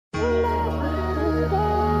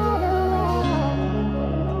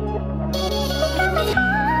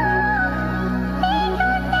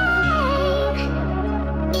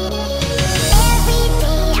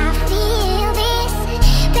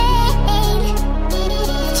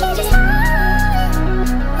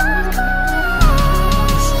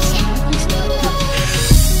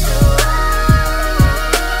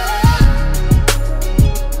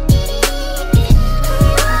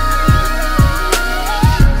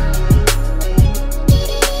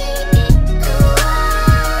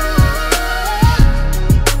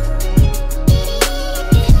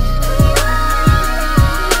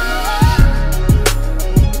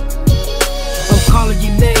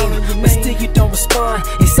don't respond,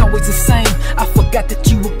 it's always the same. I forgot that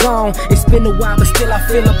you were gone. It's been a while, but still I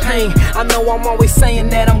feel the pain. I know I'm always saying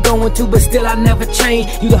that I'm going to, but still I never change.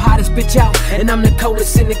 You the hottest bitch out, and I'm the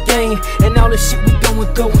coldest in the game. And all the shit we going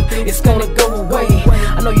through, it's gonna go away.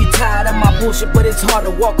 I know you're tired of my bullshit, but it's hard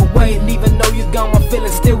to walk away. And even though you're gone, my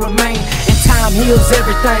feelings still remain. And time heals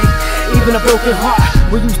everything, even a broken heart.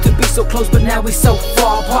 We used to be so close, but now we so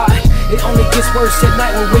far apart. It only gets worse at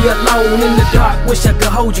night when we alone in the dark. Wish I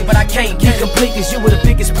could hold you, but I can't be complete, cause you were the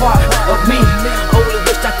biggest part of me. Only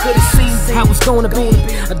wish I could've seen how it's gonna be.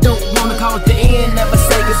 I don't wanna call it the end, never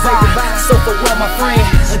say goodbye. So farewell my friend,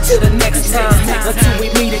 until the next time, until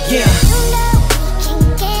we meet again.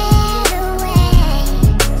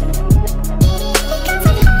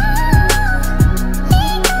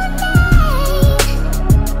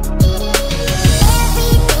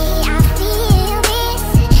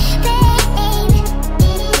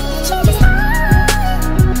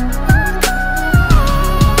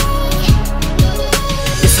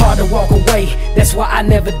 To walk away, that's why I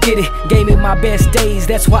never did it. Gave me my best days,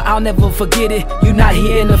 that's why I'll never forget it. You not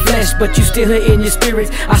here in the flesh, but you still here in your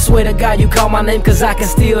spirit. I swear to God you call my name, cause I can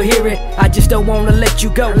still hear it. I just don't wanna let you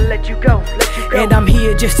go. And I'm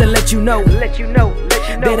here just to let you know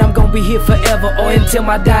that I'm gonna be here forever, or until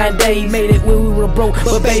my dying day. Made it when we were broke,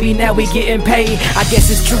 but baby now we getting paid. I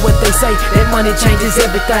guess it's true what they say, that money changes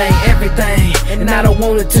everything. And I don't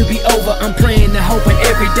want it to be over. I'm praying and hoping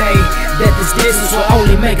every day that this distance will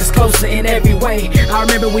only make us closer in every way. I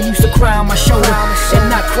remember when you used to cry on my shoulder and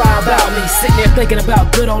not cry about me. Sitting there thinking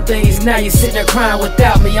about good old days, now you're sitting there crying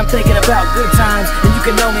without me. I'm thinking about good times, and you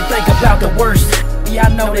can only think about the worst. Yeah,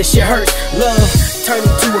 I know that shit hurts. Love turned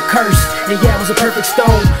into a curse, and yeah, it was a perfect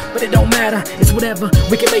storm, but it don't matter, it's whatever.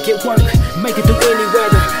 We can make it work, make it through any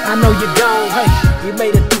weather. I know you're gone, hey, you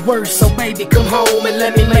made it through worse, so baby come home and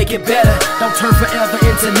let me make it better. Don't turn forever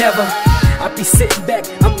into never. I be sitting back,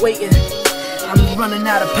 I'm waiting, I'm running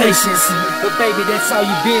out of patience, but baby that's all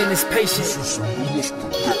you been is patience.